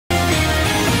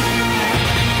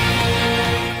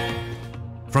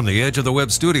From the Edge of the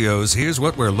Web studios, here's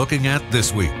what we're looking at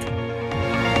this week.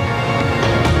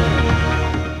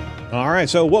 All right,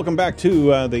 so welcome back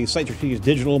to the Site Strategies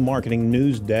Digital Marketing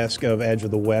News Desk of Edge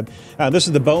of the Web. This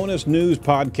is the bonus news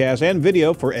podcast and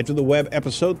video for Edge of the Web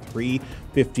episode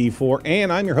 354,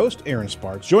 and I'm your host, Aaron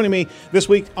Sparks. Joining me this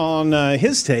week on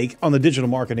his take on the digital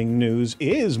marketing news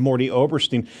is Mordy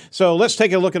Oberstein. So let's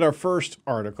take a look at our first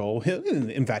article.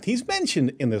 In fact, he's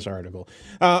mentioned in this article.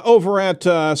 Over at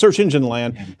Search Engine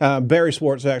Land, Barry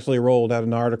Schwartz actually rolled out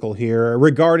an article here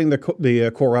regarding the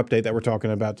core update that we're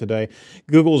talking about today.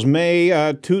 Google's May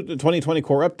 2020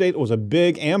 core update was a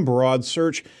big and broad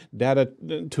search data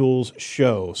tools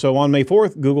show. So on May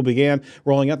 4th, Google began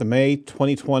rolling out the May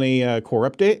 2020 core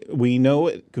update. We know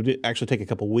it could actually take a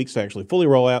couple weeks to actually fully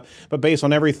roll out, but based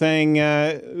on everything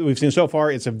we've seen so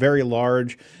far, it's a very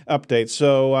large update.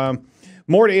 So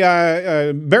Mordy,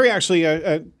 Barry actually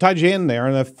tied you in there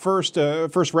in the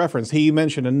first reference. He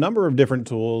mentioned a number of different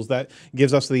tools that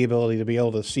gives us the ability to be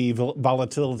able to see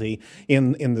volatility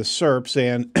in the SERPs,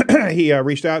 and he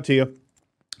reached out to you,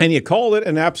 and you called it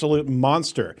an absolute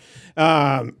monster.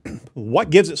 What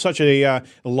gives it such a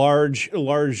large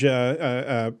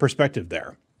perspective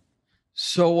there?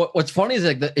 So what's funny is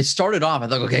like it started off, I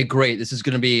thought, okay, great, this is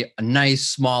going to be a nice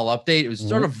small update. It was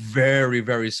sort of very,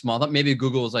 very small. I thought maybe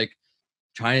Google was like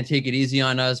trying to take it easy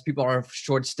on us. People are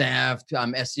short-staffed.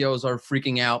 SEOs are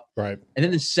freaking out. Right. And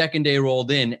then the second day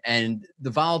rolled in, and the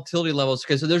volatility levels.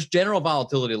 Okay, so there's general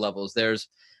volatility levels.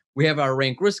 We have our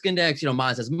rank risk index.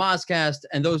 Moz has Mozcast,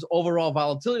 and those overall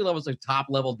volatility levels, like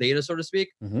top-level data, so to speak.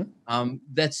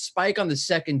 That spike on the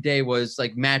second day was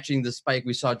like matching the spike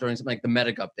we saw during something like the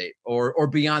Medic update, or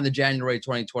beyond the January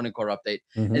 2020 core update.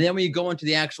 And then when you go into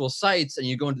the actual sites and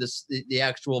you go into the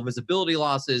actual visibility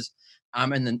losses.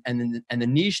 And the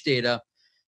niche data.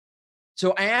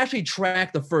 So I actually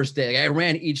tracked the first day. Like I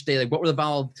ran each day, like what were the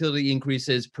volatility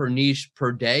increases per niche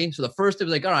per day. So the first day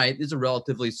was like, all right, this is a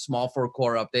relatively small for a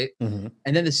core update. And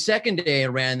then the second day I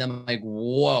ran them, like,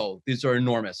 whoa, these are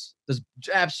enormous. This is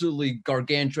absolutely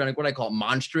gargantuan, like what I call it,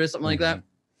 monstrous, something like that.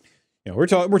 Yeah, we're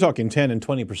talking 10 and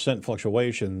 20%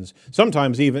 fluctuations,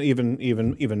 sometimes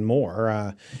even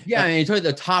more. Yeah, I mean, you told you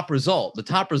the top result. The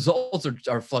top results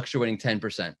are fluctuating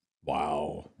 10%.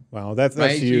 Wow, that's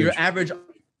right? huge. So your average,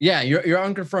 your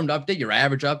unconfirmed update, your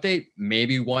average update,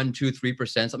 maybe 1%, 2%,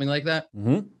 3%, something like that.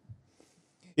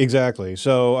 Exactly.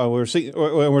 So we're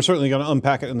certainly going to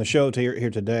unpack it in the show here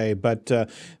today. But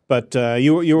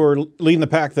you were leading the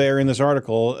pack there in this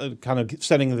article, kind of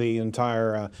setting the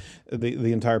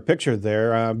entire picture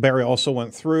there. Barry also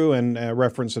went through and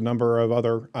referenced a number of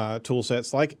other tool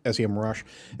sets like SEMrush,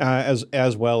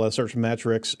 as well as Search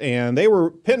Metrics, and they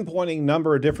were pinpointing a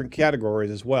number of different categories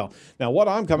as well. Now, what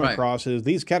I'm coming across is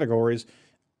these categories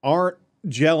aren't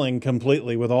gelling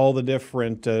completely with all the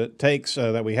different takes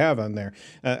that we have on there.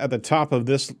 At the top of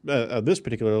this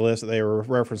particular list that they were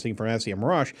referencing from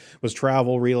SEMrush was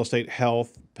travel, real estate,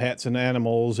 health, pets and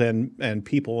animals, and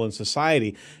people and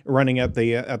society running at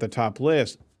the top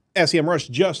list. SEMrush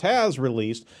just has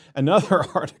released another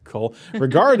article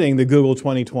regarding the Google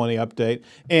 2020 update,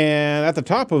 and at the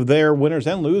top of their winners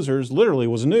and losers literally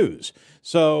was news.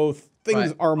 So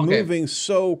things are moving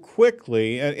so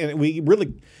quickly, and we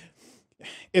really...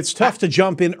 It's tough to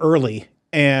jump in early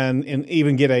and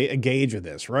even get a gauge of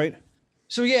this, right?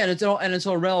 So yeah, and it's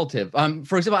all relative.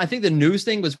 For example, I think the news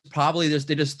thing was probably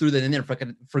they just threw that in there,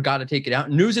 forgot to take it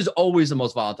out. News is always the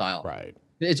most volatile. Right.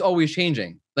 It's always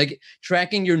changing. Like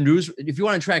tracking your news, if you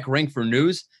want to track rank for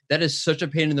news, that is such a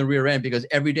pain in the rear end because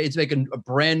every day it's making a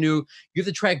brand new. You have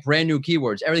to track brand new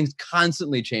keywords. Everything's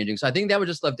constantly changing. So I think that was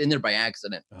just left in there by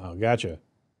accident. Oh, gotcha.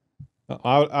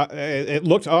 It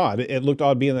looked odd. It looked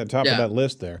odd being at the top of that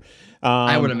list there.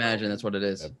 I would imagine that's what it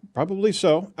is. Probably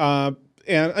so. And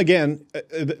again,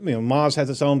 Moz has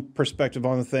its own perspective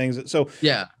on the things. So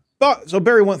so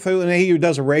Barry went through and he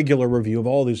does a regular review of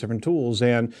all these different tools.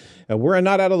 And we're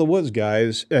not out of the woods,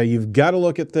 guys. You've got to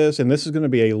look at this, and this is going to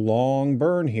be a long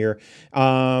burn here.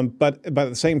 But at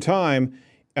the same time,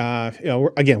 we're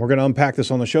going to unpack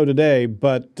this on the show today,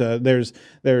 but there's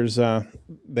a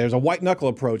white knuckle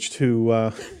approach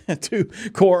to to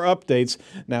core updates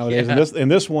nowadays, and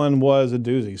this one was a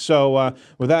doozy. So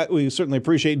with that, we certainly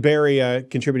appreciate Barry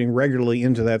contributing regularly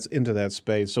into that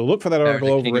space. So look for that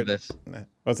article over at.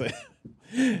 What's it?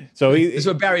 So this is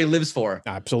what Barry lives for.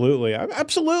 Absolutely.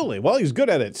 Well, he's good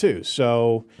at it too.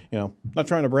 So, not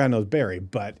trying to brand nose Barry,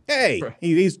 but hey,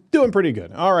 he's doing pretty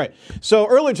good. All right. So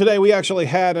earlier today, we actually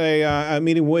had a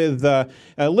meeting with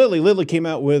Lily. Lily came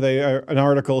out with an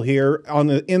article here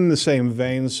in the same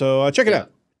vein. So check it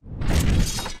out.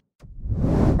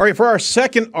 All right, for our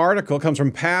second article, it comes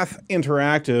from Path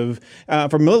Interactive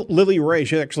from Lily Ray.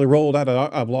 She actually rolled out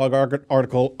a blog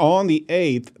article on the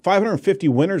 8th, 550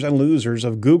 winners and losers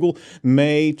of Google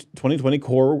May 2020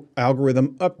 core algorithm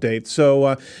update.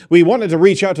 So we wanted to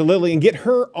reach out to Lily and get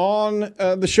her on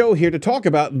the show here to talk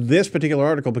about this particular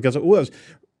article because it was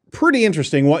pretty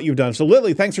interesting what you've done. So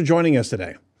Lily, thanks for joining us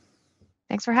today.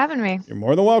 Thanks for having me. You're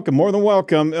more than welcome. More than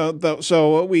welcome.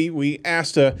 So we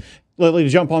asked Lily to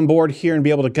jump on board here and be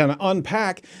able to kind of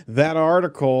unpack that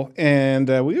article, and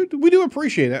we do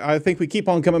appreciate it. I think we keep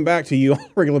on coming back to you on a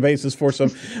regular basis for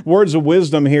some words of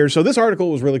wisdom here. So this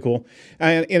article was really cool,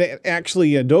 and it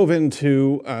actually dove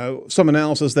into some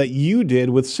analysis that you did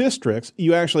with Systrix.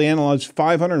 You actually analyzed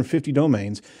 550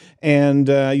 domains, and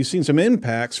you've seen some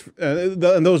impacts, and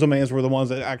those domains were the ones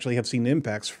that actually have seen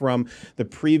impacts from the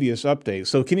previous updates.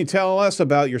 So can you tell us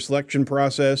about your selection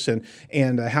process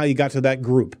and how you got to that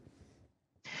group?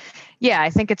 Yeah,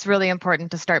 I think it's really important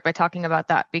to start by talking about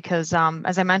that because,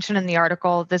 as I mentioned in the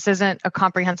article, this isn't a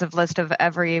comprehensive list of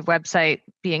every website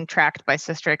being tracked by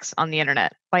Systrix on the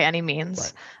internet by any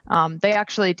means. Right. They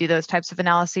actually do those types of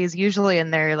analyses usually in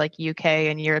their like UK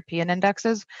and European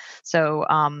indexes. So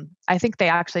I think they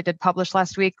actually did publish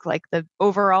last week like the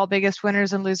overall biggest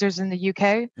winners and losers in the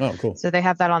UK. Oh, cool. So they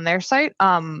have that on their site.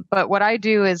 But what I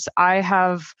do is I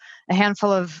have a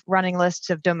handful of running lists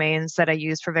of domains that I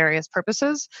use for various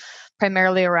purposes,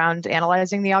 primarily around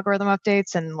analyzing the algorithm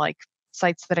updates and like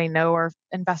sites that I know are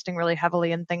investing really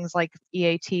heavily in things like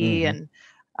EAT and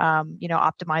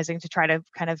optimizing to try to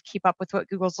kind of keep up with what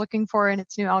Google's looking for in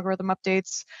its new algorithm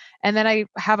updates. And then I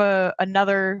have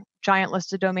another giant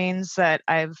list of domains that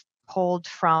I've pulled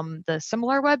from the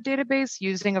SimilarWeb database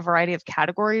using a variety of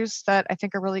categories that I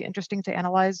think are really interesting to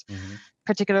analyze,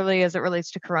 particularly as it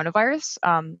relates to coronavirus.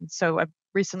 So I've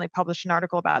recently published an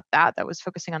article about that was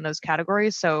focusing on those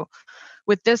categories. So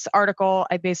with this article,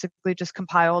 I basically just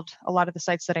compiled a lot of the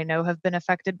sites that I know have been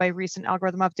affected by recent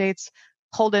algorithm updates,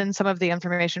 pulled in some of the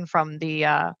information from the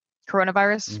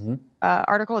coronavirus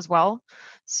article as well.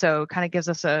 So kind of gives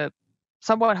us a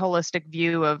somewhat holistic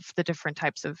view of the different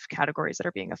types of categories that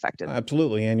are being affected.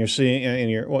 Absolutely, and you're seeing,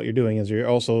 and what you're doing is you're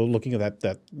also looking at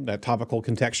that topical,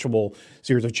 contextual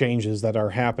series of changes that are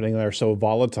happening that are so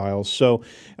volatile. So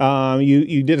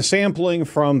you did a sampling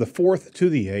from the 4th to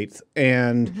the 8th,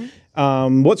 and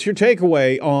what's your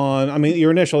takeaway on? I mean,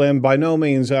 your initial, and by no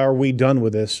means are we done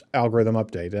with this algorithm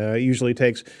update. It usually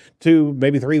takes 2,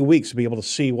 maybe 3 weeks to be able to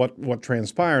see what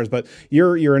transpires. But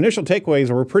your initial takeaways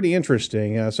were pretty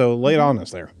interesting. So lay it on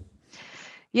us there.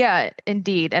 Yeah,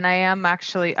 indeed. And I am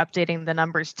actually updating the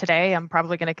numbers today. I'm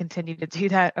probably going to continue to do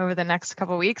that over the next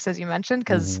couple of weeks, as you mentioned,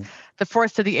 because the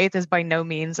 4th to the 8th is by no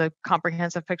means a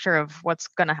comprehensive picture of what's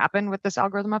going to happen with this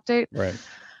algorithm update. Right.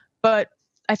 But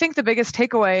I think the biggest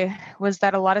takeaway was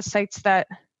that a lot of sites that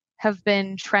have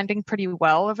been trending pretty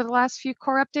well over the last few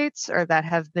core updates, or that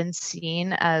have been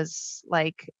seen as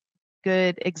like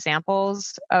good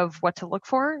examples of what to look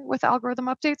for with algorithm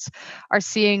updates, are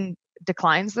seeing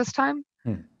declines this time.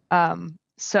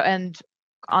 And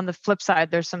on the flip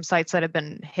side, there's some sites that have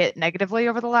been hit negatively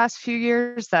over the last few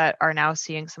years that are now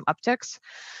seeing some upticks.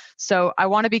 So I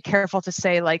want to be careful to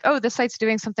say like, oh, this site's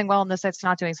doing something well and this site's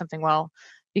not doing something well.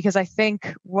 Because I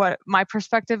think what my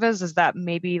perspective is that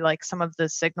maybe like some of the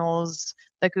signals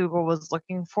that Google was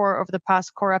looking for over the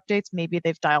past core updates, maybe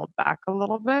they've dialed back a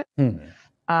little bit.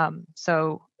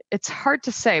 So it's hard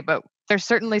to say, but there's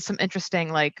certainly some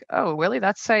interesting like, oh, really?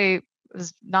 That site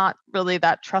is not really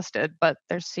that trusted, but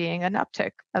they're seeing an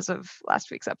uptick as of last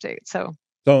week's update. So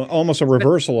almost a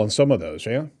reversal on some of those,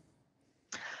 yeah?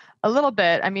 A little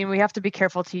bit. I mean, we have to be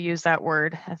careful to use that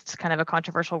word. It's kind of a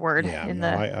controversial word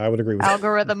I would agree with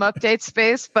algorithm update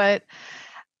space. But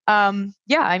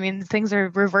yeah, I mean, things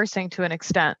are reversing to an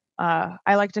extent. I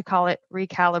like to call it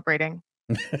recalibrating.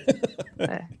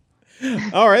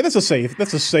 All right, that's a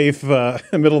safe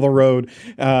middle of the road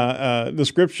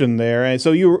description there. And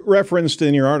so you referenced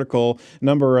in your article a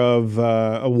number of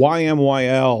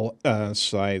YMYL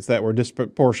sites that were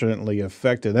disproportionately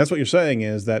affected. That's what you're saying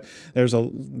is that there's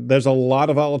a lot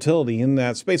of volatility in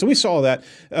that space. And we saw that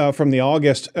from the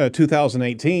August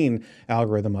 2018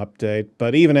 algorithm update,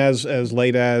 but even as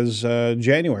late as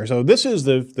January. So this is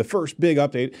the first big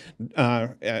update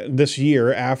this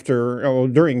year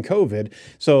during COVID.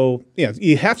 So yeah,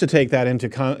 you have to take that into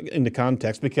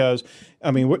context because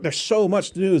I mean, there's so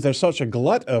much news. There's such a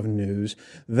glut of news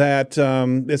that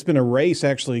it's been a race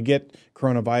actually to get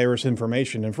coronavirus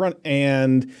information in front.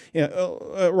 And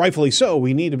rightfully so,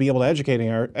 we need to be able to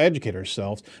educate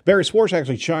ourselves. Barry Schwartz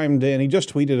actually chimed in. He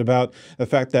just tweeted about the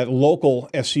fact that local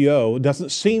SEO doesn't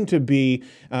seem to be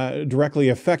directly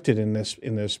affected in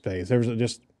this space. There's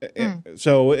just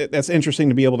so that's interesting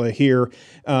to be able to hear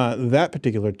that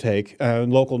particular take,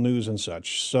 local news and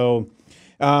such. So.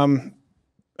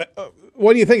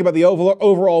 What do you think about the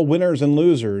overall winners and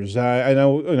losers? I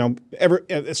know,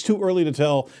 it's too early to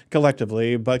tell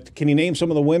collectively, but can you name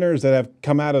some of the winners that have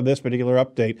come out of this particular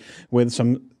update with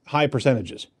some high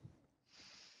percentages?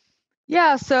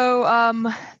 Yeah,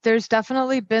 so there's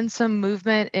definitely been some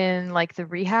movement in like the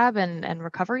rehab and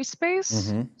recovery space.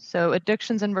 Mm-hmm. So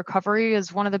addictions and recovery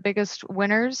is one of the biggest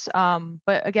winners.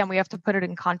 But again, we have to put it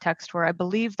in context where I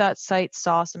believe that site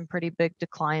saw some pretty big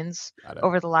declines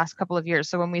over the last couple of years.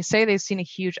 So when we say they've seen a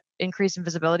huge increase in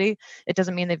visibility, it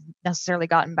doesn't mean they've necessarily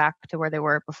gotten back to where they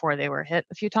were before they were hit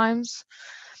a few times.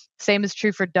 Same is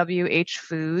true for WH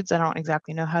Foods. I don't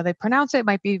exactly know how they pronounce it. It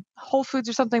might be Whole Foods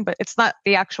or something, but it's not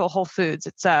the actual Whole Foods.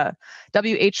 It's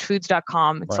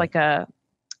whfoods.com. It's like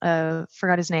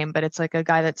forgot his name, but it's like a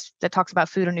guy that talks about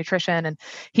food and nutrition. And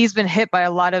he's been hit by a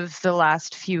lot of the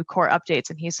last few core updates,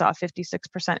 and he saw a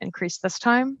 56% increase this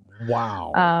time.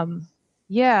 Wow.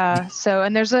 Yeah. So,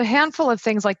 and there's a handful of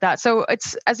things like that. So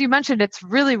it's, as you mentioned, it's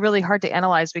really, really hard to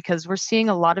analyze because we're seeing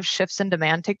a lot of shifts in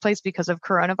demand take place because of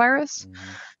coronavirus. Mm-hmm.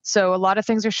 So a lot of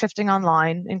things are shifting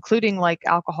online, including like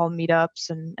alcohol meetups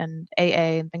and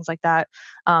AA and things like that.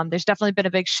 There's definitely been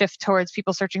a big shift towards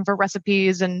people searching for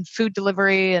recipes and food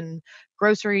delivery and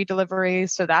grocery delivery.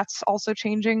 So that's also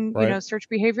changing, search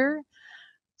behavior.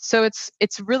 So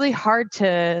it's really hard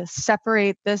to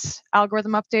separate this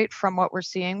algorithm update from what we're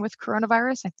seeing with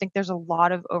coronavirus. I think there's a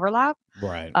lot of overlap.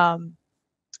 Right.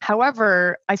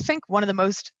 However, I think one of the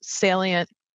most salient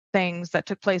things that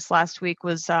took place last week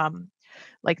was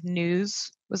like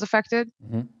news was affected.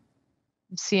 Mm-hmm.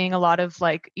 I'm seeing a lot of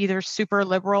like either super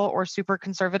liberal or super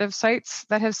conservative sites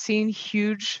that have seen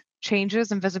huge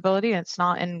changes in visibility, and it's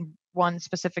not in one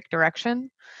specific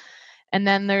direction. And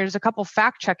then there's a couple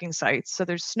fact-checking sites. So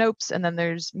there's Snopes, and then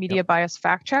there's Media Bias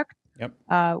Fact Check,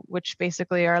 which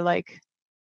basically are like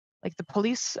the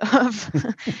police of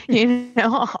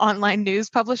online news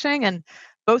publishing. And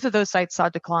both of those sites saw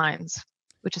declines,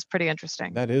 which is pretty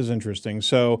interesting. That is interesting.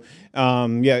 So,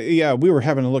 we were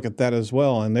having a look at that as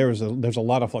well, and there's a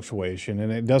lot of fluctuation,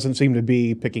 and it doesn't seem to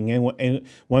be picking in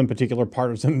one particular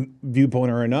partisan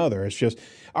viewpoint or another. It's just,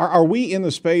 are we in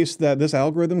the space that this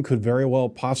algorithm could very well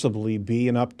possibly be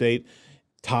an update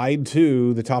tied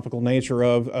to the topical nature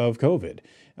of COVID?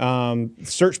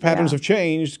 Search patterns have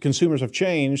changed, consumers have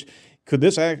changed. Could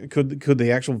the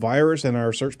actual virus and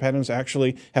our search patterns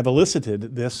actually have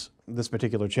elicited this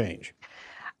particular change?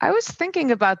 I was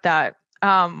thinking about that,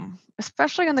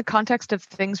 especially in the context of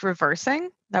things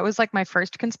reversing. That was like my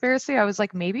first conspiracy. I was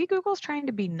like, maybe Google's trying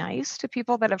to be nice to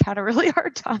people that have had a really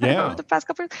hard time over the past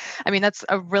couple of years. I mean, that's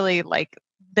a really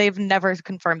they've never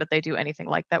confirmed that they do anything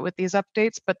like that with these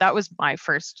updates, but that was my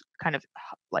first kind of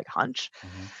like hunch.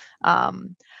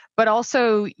 Mm-hmm. But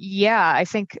also, I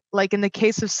think like in the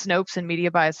case of Snopes and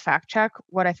Media Bias Fact Check,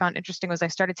 what I found interesting was I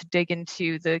started to dig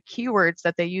into the keywords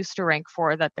that they used to rank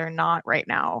for that they're not right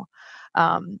now,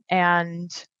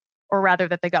 or rather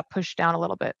that they got pushed down a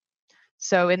little bit.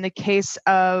 So in the case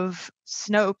of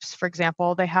Snopes, for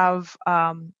example, they have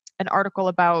an article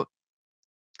about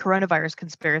coronavirus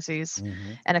conspiracies.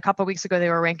 Mm-hmm. And a couple of weeks ago, they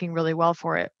were ranking really well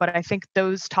for it. But I think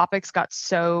those topics got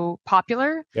so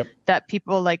popular that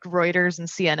people like Reuters and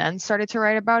CNN started to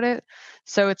write about it.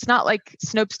 So it's not like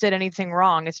Snopes did anything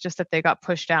wrong. It's just that they got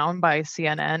pushed down by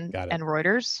CNN and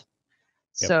Reuters.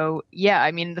 Yep. So,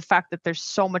 I mean, the fact that there's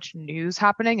so much news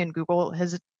happening, and Google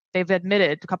they've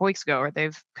admitted a couple of weeks ago, or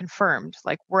they've confirmed,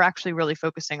 like, we're actually really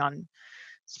focusing on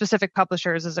specific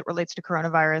publishers as it relates to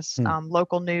coronavirus,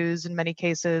 local news in many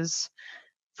cases.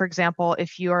 For example,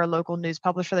 if you are a local news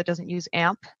publisher that doesn't use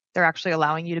AMP, they're actually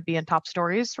allowing you to be in top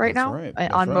stories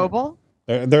on mobile.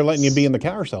 They're letting you be in the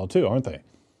carousel too, aren't they?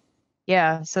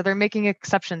 Yeah, so they're making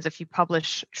exceptions if you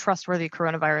publish trustworthy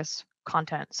coronavirus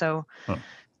content. So I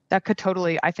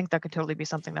think that could totally be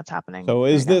something that's happening. So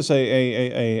is this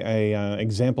a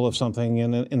example of something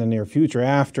in the near future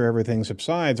after everything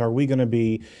subsides? Are we going to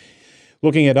be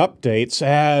looking at updates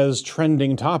as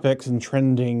trending topics and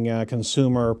trending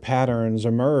consumer patterns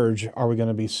emerge? Are we going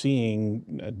to be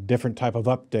seeing a different type of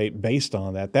update based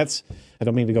on that? I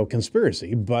don't mean to go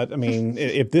conspiracy, but I mean,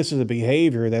 if this is a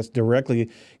behavior that's directly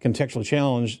contextually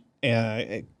challenged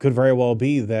it could very well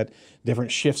be that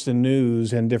different shifts in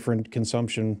news and different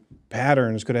consumption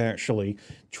patterns could actually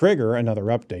trigger another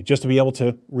update just to be able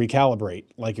to recalibrate,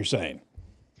 like you're saying.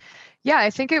 Yeah,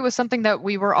 I think it was something that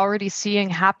we were already seeing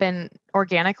happen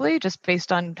organically, just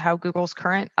based on how Google's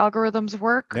current algorithms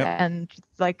work. Yep. And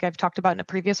like I've talked about in a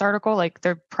previous article, like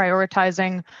they're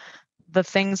prioritizing the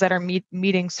things that are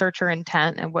meeting searcher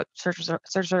intent and what searchers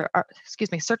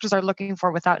are looking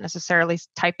for without necessarily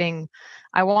typing,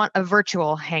 I want a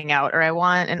virtual hangout or I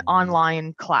want an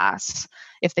online class.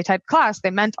 If they type class, they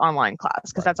meant online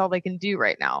class because that's all they can do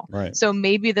right now. Right. So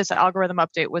maybe this algorithm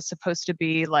update was supposed to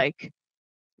be like,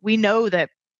 we know that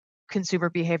consumer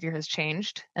behavior has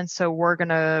changed, and so we're going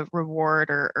to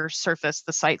reward or surface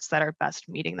the sites that are best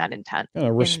meeting that intent.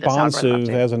 Responsive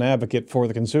as an advocate for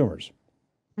the consumers.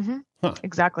 Mm-hmm. Huh.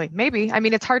 Exactly. Maybe. I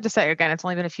mean, it's hard to say. Again, it's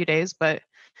only been a few days, but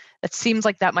it seems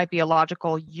like that might be a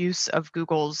logical use of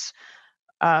Google's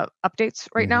updates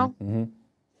right now.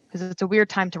 Because it's a weird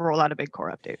time to roll out a big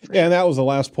core update. Yeah, and that was the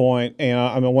last point. And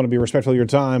I want to be respectful of your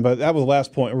time, but that was the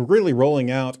last point. We're really rolling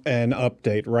out an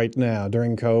update right now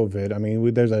during COVID. I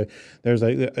mean, there's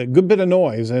a good bit of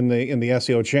noise in the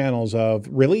SEO channels of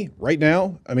really right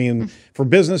now. I mean, for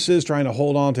businesses trying to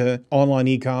hold on to online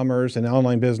e-commerce and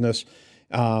online business,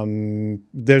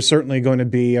 there's certainly going to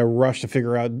be a rush to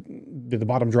figure out, did the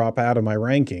bottom drop out of my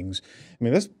rankings? I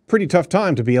mean, that's a pretty tough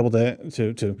time to be able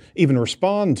to even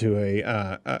respond to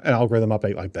an algorithm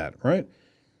update like that, right?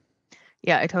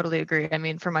 Yeah, I totally agree. I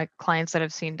mean, for my clients that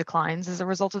have seen declines as a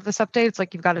result of this update, it's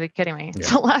like, you've got to be kidding me. It's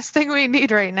the last thing we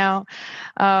need right now.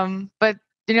 But,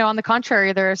 on the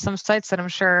contrary, there are some sites that I'm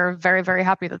sure are very, very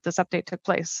happy that this update took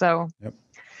place. So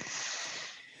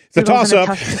it's a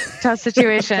toss-up. Tough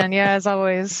situation, yeah, as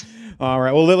always. All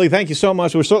right. Well, Lily, thank you so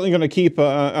much. We're certainly going to keep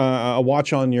a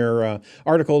watch on your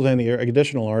articles and the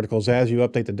additional articles as you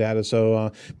update the data.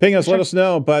 So ping us, let us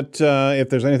know. But if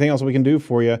there's anything else we can do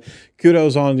for you,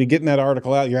 kudos on you getting that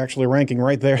article out. You're actually ranking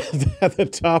right there at the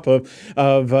top of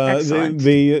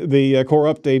the core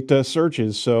update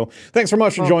searches. So thanks so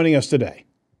much for joining us today.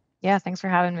 Yeah, thanks for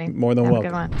having me. More than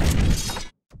welcome. Have a good one.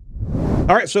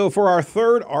 All right, so for our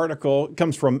third article, it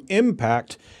comes from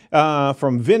Impact,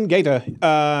 from Vin Gaeta.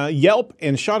 Yelp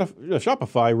and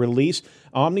Shopify release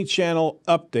Omni-Channel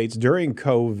updates during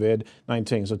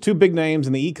COVID-19. So two big names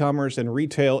in the e-commerce and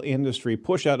retail industry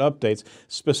push out updates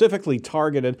specifically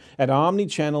targeted at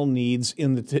Omni-Channel needs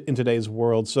in today's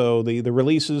world. So the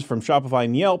releases from Shopify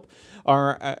and Yelp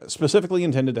are specifically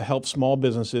intended to help small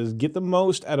businesses get the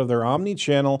most out of their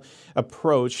omni-channel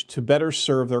approach to better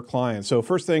serve their clients. So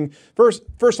first on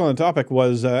the topic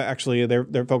was actually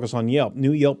their focus on Yelp,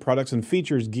 new Yelp products and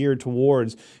features geared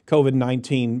towards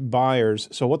COVID-19 buyers.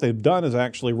 So what they've done is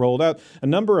actually rolled out a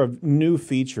number of new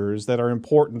features that are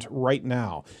important right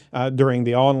now during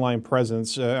the online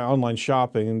presence, online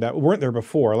shopping that weren't there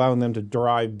before, allowing them to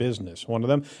drive business. One of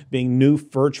them being new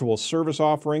virtual service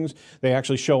offerings. They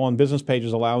actually show on business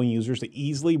pages allowing users to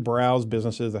easily browse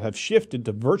businesses that have shifted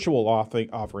to virtual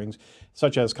offerings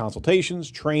such as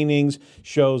consultations, trainings,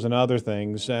 shows, and other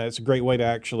things. It's a great way to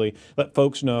actually let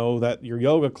folks know that your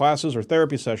yoga classes or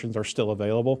therapy sessions are still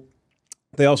available.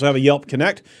 They also have a Yelp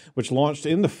Connect, which launched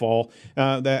in the fall,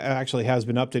 that actually has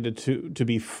been updated to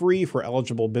be free for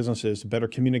eligible businesses to better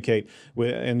communicate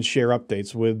with and share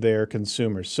updates with their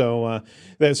consumers. So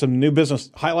there's some new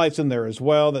business highlights in there as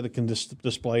well that it can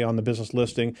display on the business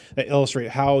listing that illustrate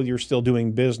how you're still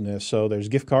doing business. So there's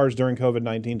gift cards during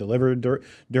COVID-19, delivered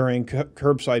during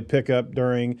curbside pickup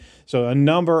so a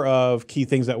number of key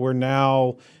things that we're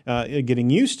now getting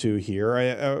used to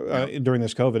here during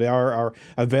this COVID are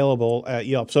available at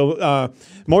Yelp. So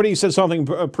Mordy said something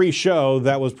pre-show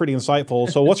that was pretty insightful.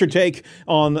 So what's your take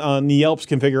on the Yelp's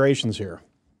configurations here?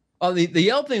 Well, the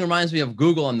Yelp thing reminds me of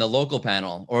Google on the local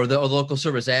panel or the local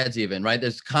service ads even, right?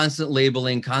 There's constant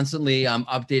labeling, constantly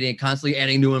updating, constantly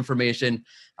adding new information.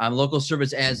 Local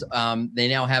service ads, they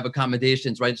now have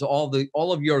accommodations, right? So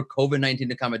all of your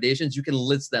COVID-19 accommodations, you can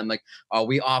list them. Like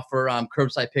we offer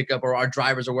curbside pickup, or our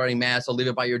drivers are wearing masks. I'll leave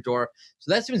it by your door.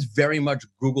 So that seems very much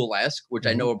Google-esque, which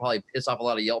I know will probably piss off a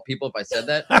lot of Yelp people if I said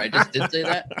that. Or I just did say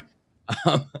that.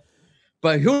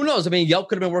 But who knows? I mean, Yelp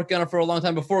could have been working on it for a long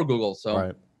time before Google. So.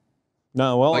 Right.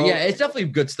 No, well, yeah, it's definitely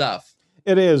good stuff.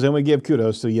 It is, and we give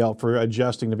kudos to Yelp for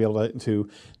adjusting to be able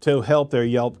to help their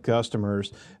Yelp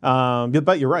customers.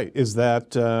 But you're right, is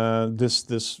that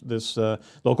this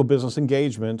local business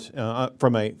engagement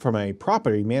from a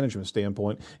property management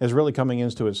standpoint is really coming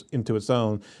into its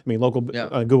own. I mean, local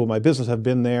Google My Business have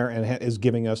been there and is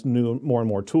giving us more and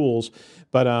more tools.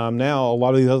 But now a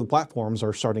lot of these other platforms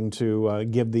are starting to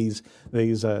give these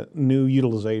new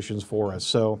utilizations for us.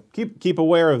 So keep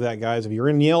aware of that, guys. If you're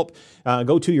in Yelp,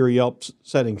 go to your Yelp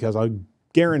setting, because I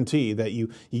guarantee that you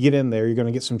get in there, you're going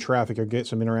to get some traffic or get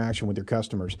some interaction with your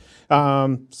customers.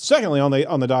 Secondly,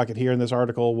 on the docket here in this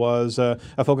article was a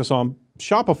focus on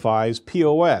Shopify's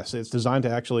POS. It's designed to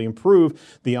actually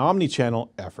improve the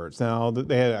Omni-Channel efforts. Now,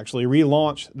 they had actually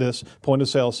relaunched this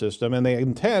point-of-sale system, and they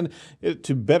intend it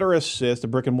to better assist the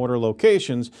brick-and-mortar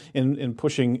locations in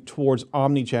pushing towards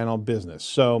Omni-Channel business.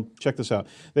 So check this out.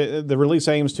 The release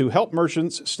aims to help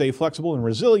merchants stay flexible and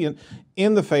resilient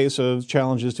in the face of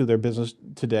challenges to their business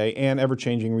today and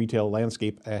ever-changing retail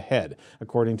landscape ahead,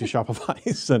 according to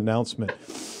Shopify's announcement.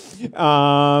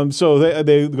 So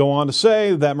they go on to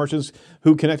say that merchants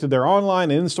who connected their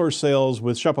online and in-store sales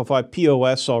with Shopify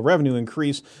POS saw revenue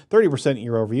increase 30%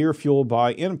 year over year, fueled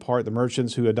by, in part, the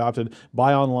merchants who adopted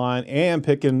buy online and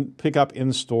pick up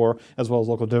in-store, as well as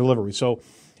local delivery. So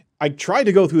I tried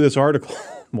to go through this article,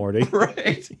 Morty.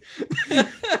 Right.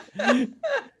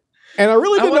 And I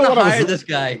really didn't know what I was... hire this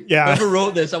guy. Yeah. Whoever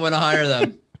wrote this, I want to hire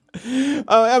them.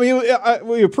 I mean,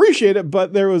 we appreciate it,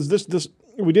 but there was this.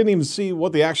 We didn't even see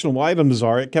what the actionable items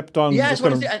are. It kept on. Yeah, just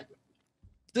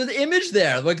there's the image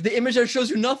there. Like the image there shows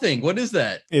you nothing. What is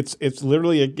that? It's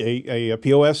literally a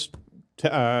POS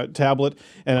tablet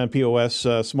and a POS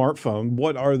smartphone.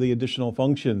 What are the additional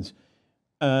functions?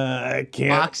 I can't.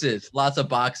 Boxes, lots of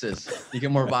boxes. You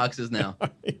get more boxes now.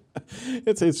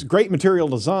 It's great material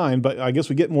design, but I guess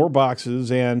we get more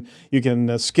boxes, and you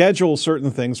can schedule certain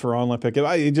things for online pickup.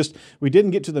 We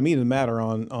didn't get to the meat of the matter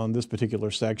on this particular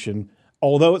section.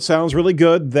 Although it sounds really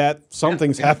good that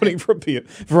something's happening from the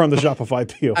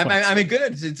Shopify POS. I mean,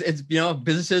 good. It's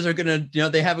businesses are gonna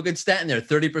they have a good stat in there,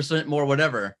 30% more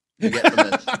whatever you get from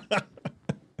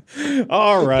this.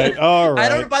 All right.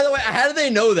 By the way, how do they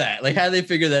know that? Like, how do they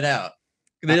figure that out?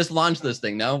 They just launched this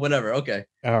thing. No, whatever. Okay.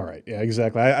 All right. Yeah,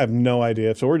 exactly. I have no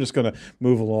idea. So we're just going to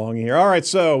move along here. All right.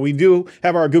 So we do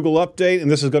have our Google update,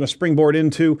 and this is going to springboard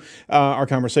into our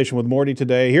conversation with Mordy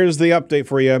today. Here's the update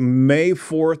for you. May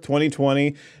 4th,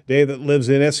 2020, day that lives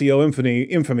in SEO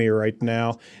infamy right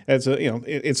now. It's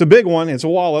a big one. It's a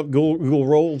wallop. Google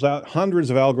rolls out hundreds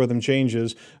of algorithm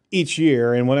changes each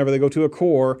year, and whenever they go to a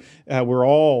core, we're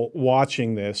all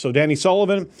watching this. So Danny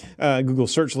Sullivan, Google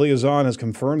Search Liaison, has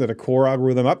confirmed that a core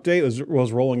algorithm update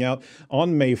was rolling out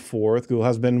on May 4th. Google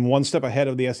has been one step ahead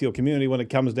of the SEO community when it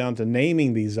comes down to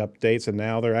naming these updates, and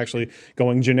now they're actually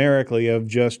going generically of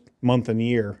just month and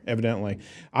year, evidently.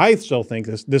 I still think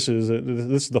this is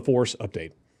the Force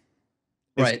update.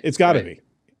 It's got to be.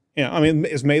 Yeah, I mean,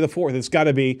 it's May the 4th. It's got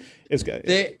to be.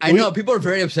 I know people are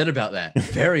very upset about that.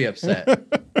 Very upset.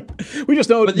 We just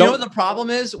know. But you know what the problem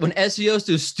is? When SEOs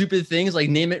do stupid things like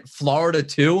name it Florida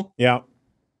 2. Yeah.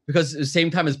 Because at the same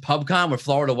time as PubCon, where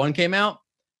Florida 1 came out,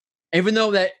 even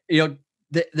though that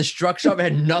the structure of it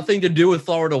had nothing to do with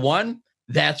Florida 1,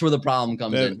 that's where the problem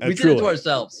comes in. We did it to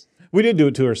ourselves. We did do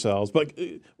it to ourselves, but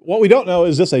what we don't know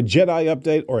is this a Jedi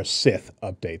update or a Sith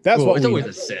update? That's what it's always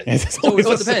a Sith.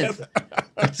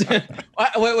 It depends.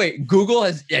 Wait. Google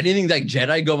has anything like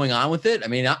Jedi going on with it? I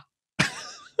mean,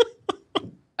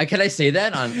 can I say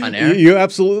that on air? You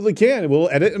absolutely can. We'll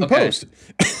edit and post.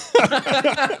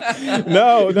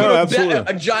 No, absolutely.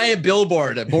 A giant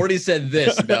billboard. Mordy said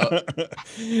this about.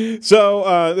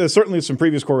 So there's certainly some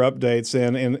previous core updates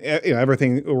and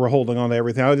everything. We're holding on to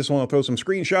everything. I just want to throw some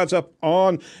screenshots up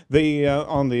on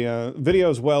the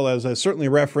video, as well as certainly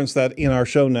reference that in our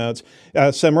show notes.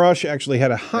 SEMrush actually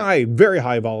had a very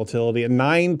high volatility at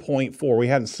 9.4. We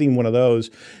hadn't seen one of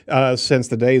those since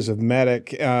the days of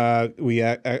Medic. We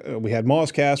had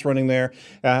Mosscast running there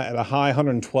at a high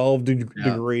 112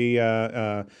 degree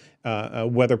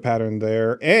weather pattern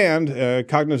there, and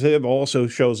Cognitive also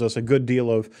shows us a good deal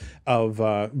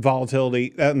of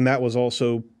volatility, and that was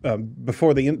also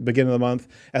before the beginning of the month,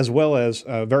 as well as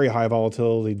very high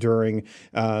volatility during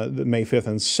the May 5th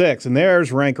and 6th. And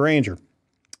there's Rank Ranger.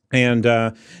 And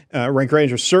Rank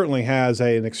Ranger certainly has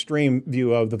an extreme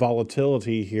view of the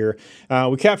volatility here.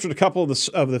 We captured a couple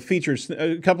of the features,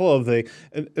 a couple of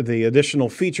the additional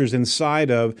features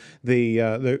inside of the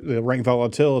rank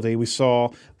volatility. We saw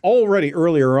already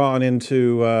earlier on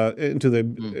into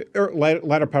the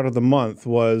latter part of the month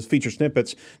was feature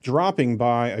snippets dropping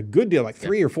by a good deal, like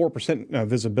 3 or 4%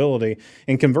 visibility,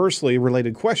 and conversely,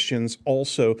 related questions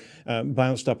also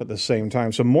bounced up at the same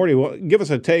time. So, Mordy, give us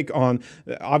a take on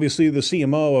obviously the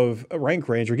CMO of Rank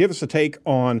Ranger. Give us a take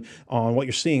on what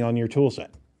you're seeing on your tool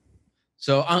set.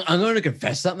 So I'm going to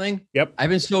confess something. Yep. I've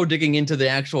been so digging into the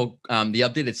actual the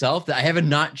update itself that I have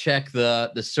not checked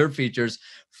the SERP features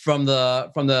from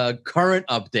the current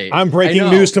update. I'm breaking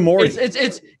news to Morty.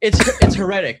 It's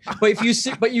heretic.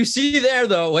 But you see there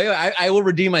though. Wait, I will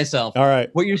redeem myself. All right.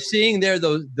 What you're seeing there,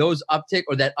 those uptick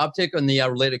or that uptick on the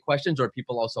related questions, or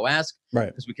people also ask, right?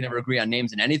 Because we can never agree on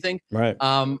names in anything, right?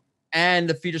 And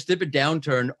the feature snippet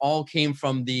downturn all came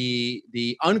from the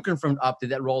unconfirmed update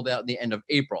that rolled out at the end of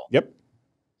April. Yep.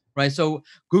 Right. So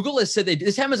Google has said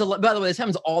this happens a lot. By the way, this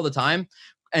happens all the time.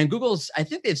 And Google's, I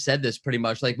think they've said this pretty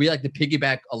much. Like, we like to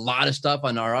piggyback a lot of stuff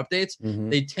on our updates.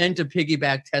 Mm-hmm. They tend to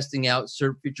piggyback testing out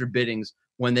SERP feature biddings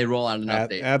when they roll out an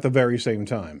update at the very same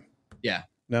time. Yeah.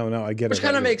 No, I get it. Which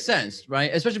kind of makes sense, right?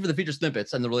 Especially for the feature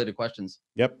snippets and the related questions.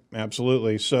 Yep,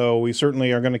 absolutely. So we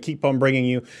certainly are going to keep on bringing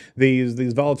you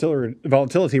these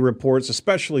volatility reports,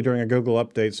 especially during a Google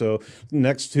update. So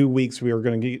next 2 weeks we are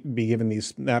going to be giving these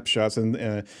snapshots.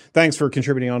 And thanks for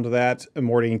contributing onto that,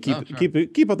 Morty, and keep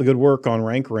up the good work on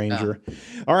Rank Ranger.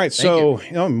 Yeah. All right, so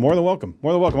more than welcome.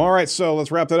 More than welcome. All right, so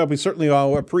let's wrap that up. We certainly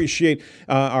appreciate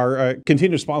our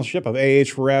continued sponsorship of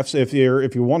Ahrefs. If you're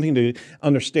wanting to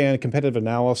understand competitive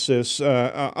analysis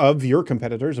of your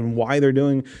competitors and why they're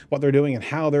doing what they're doing and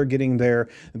how they're getting their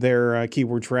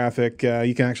keyword traffic,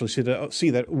 you can actually see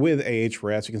that with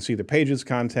Ahrefs. You can see their pages,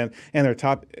 content, and their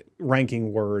top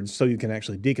ranking words, so you can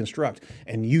actually deconstruct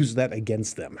and use that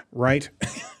against them, right?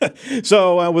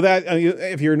 So with that,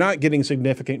 if you're not getting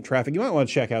significant traffic, you might want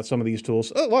to check out some of these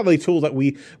tools. A lot of the tools that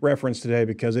we referenced today,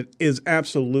 because it is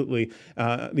absolutely,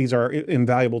 these are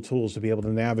invaluable tools to be able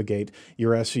to navigate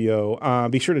your SEO.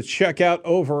 Be sure to check out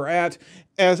over at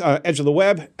Edge of the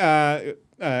Web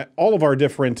all of our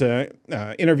different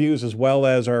interviews, as well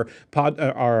as our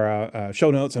show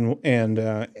notes,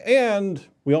 and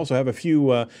we also have a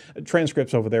few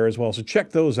transcripts over there as well. So check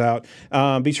those out.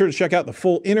 Be sure to check out the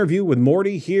full interview with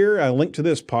Morty here, a link to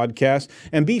this podcast,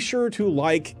 and be sure to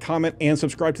like, comment, and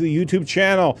subscribe to the YouTube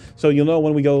channel so you'll know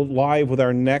when we go live with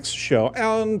our next show.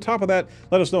 On top of that,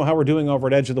 let us know how we're doing over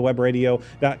at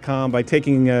edgeofthewebradio.com by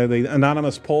taking the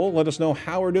anonymous poll. Let us know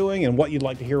how we're doing and what you'd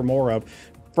like to hear more of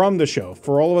from the show.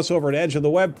 For all of us over at Edge of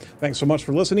the Web, thanks so much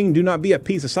for listening. Do not be a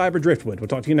piece of cyber driftwood. We'll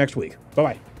talk to you next week.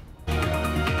 Bye-bye.